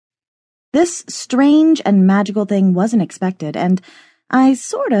This strange and magical thing wasn't expected, and I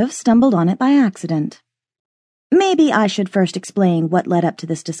sort of stumbled on it by accident. Maybe I should first explain what led up to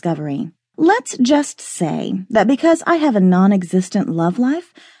this discovery. Let's just say that because I have a non-existent love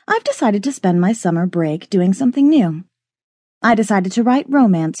life, I've decided to spend my summer break doing something new. I decided to write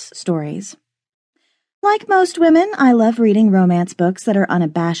romance stories. Like most women, I love reading romance books that are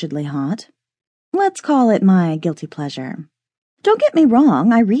unabashedly hot. Let's call it my guilty pleasure. Don't get me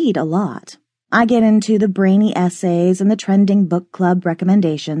wrong, I read a lot. I get into the brainy essays and the trending book club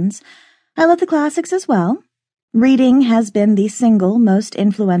recommendations. I love the classics as well. Reading has been the single most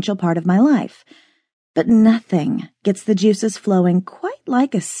influential part of my life, but nothing gets the juices flowing quite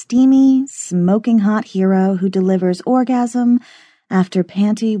like a steamy, smoking hot hero who delivers orgasm after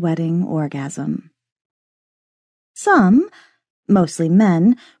panty-wetting orgasm. Some, mostly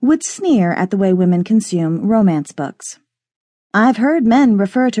men, would sneer at the way women consume romance books. I've heard men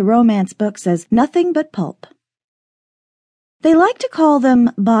refer to romance books as nothing but pulp. They like to call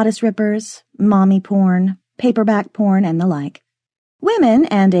them bodice rippers, mommy porn, paperback porn, and the like. Women,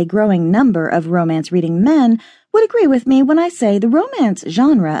 and a growing number of romance-reading men, would agree with me when I say the romance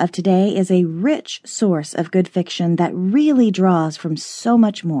genre of today is a rich source of good fiction that really draws from so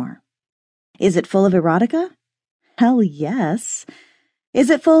much more. Is it full of erotica? Hell yes.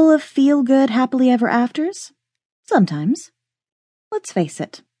 Is it full of feel-good happily ever afters? Sometimes. Let's face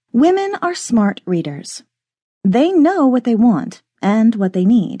it, women are smart readers. They know what they want and what they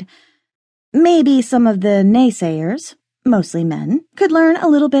need. Maybe some of the naysayers, mostly men, could learn a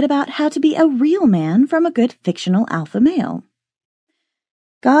little bit about how to be a real man from a good fictional alpha male.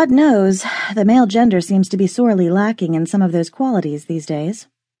 God knows, the male gender seems to be sorely lacking in some of those qualities these days.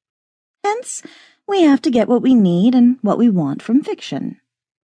 Hence, we have to get what we need and what we want from fiction.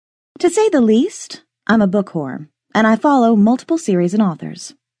 To say the least, I'm a book whore, and I follow multiple series and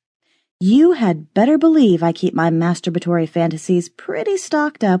authors. You had better believe I keep my masturbatory fantasies pretty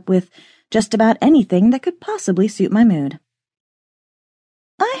stocked up with just about anything that could possibly suit my mood.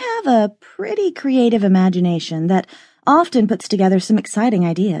 I have a pretty creative imagination that often puts together some exciting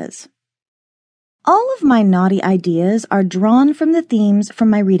ideas. All of my naughty ideas are drawn from the themes from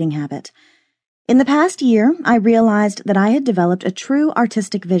my reading habit. In the past year, I realized that I had developed a true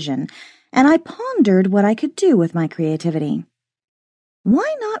artistic vision, and I pondered what I could do with my creativity.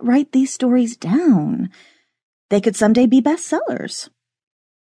 Why not write these stories down? They could someday be bestsellers.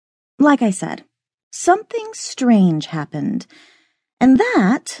 Like I said, something strange happened, and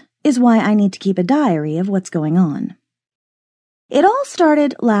that is why I need to keep a diary of what's going on. It all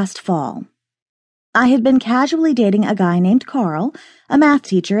started last fall. I had been casually dating a guy named Carl, a math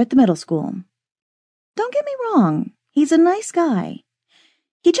teacher at the middle school. Don't get me wrong, he's a nice guy.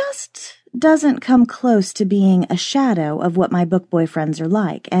 He just doesn't come close to being a shadow of what my book boyfriends are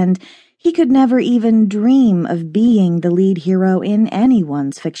like, and he could never even dream of being the lead hero in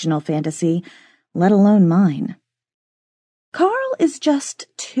anyone's fictional fantasy, let alone mine. Carl is just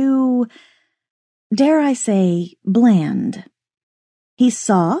too, dare I say, bland. He's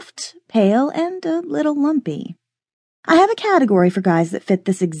soft, pale, and a little lumpy. I have a category for guys that fit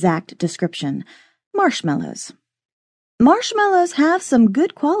this exact description: marshmallows. Marshmallows have some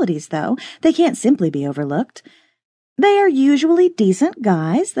good qualities, though. They can't simply be overlooked. They are usually decent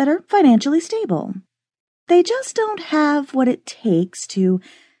guys that are financially stable. They just don't have what it takes to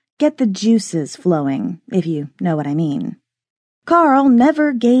get the juices flowing, if you know what I mean. Carl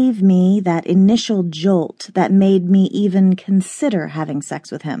never gave me that initial jolt that made me even consider having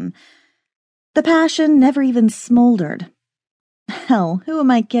sex with him. The passion never even smoldered. Hell, who am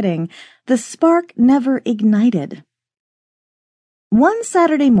I kidding? The spark never ignited. One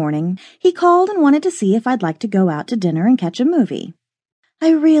Saturday morning, he called and wanted to see if I'd like to go out to dinner and catch a movie. I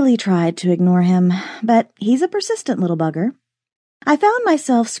really tried to ignore him, but he's a persistent little bugger. I found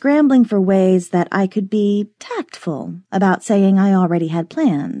myself scrambling for ways that I could be tactful about saying I already had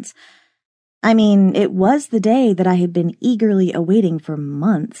plans. I mean, it was the day that I had been eagerly awaiting for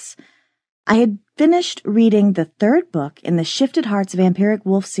months. I had finished reading the third book in the Shifted Hearts Vampiric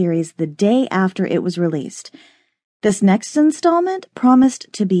Wolf series the day after it was released. This next installment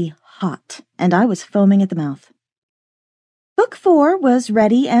promised to be hot, and I was foaming at the mouth. Book 4 was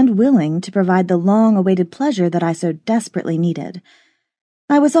ready and willing to provide the long-awaited pleasure that I so desperately needed.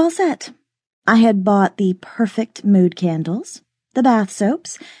 I was all set. I had bought the perfect mood candles, the bath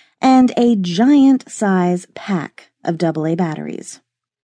soaps, and a giant-size pack of AA batteries.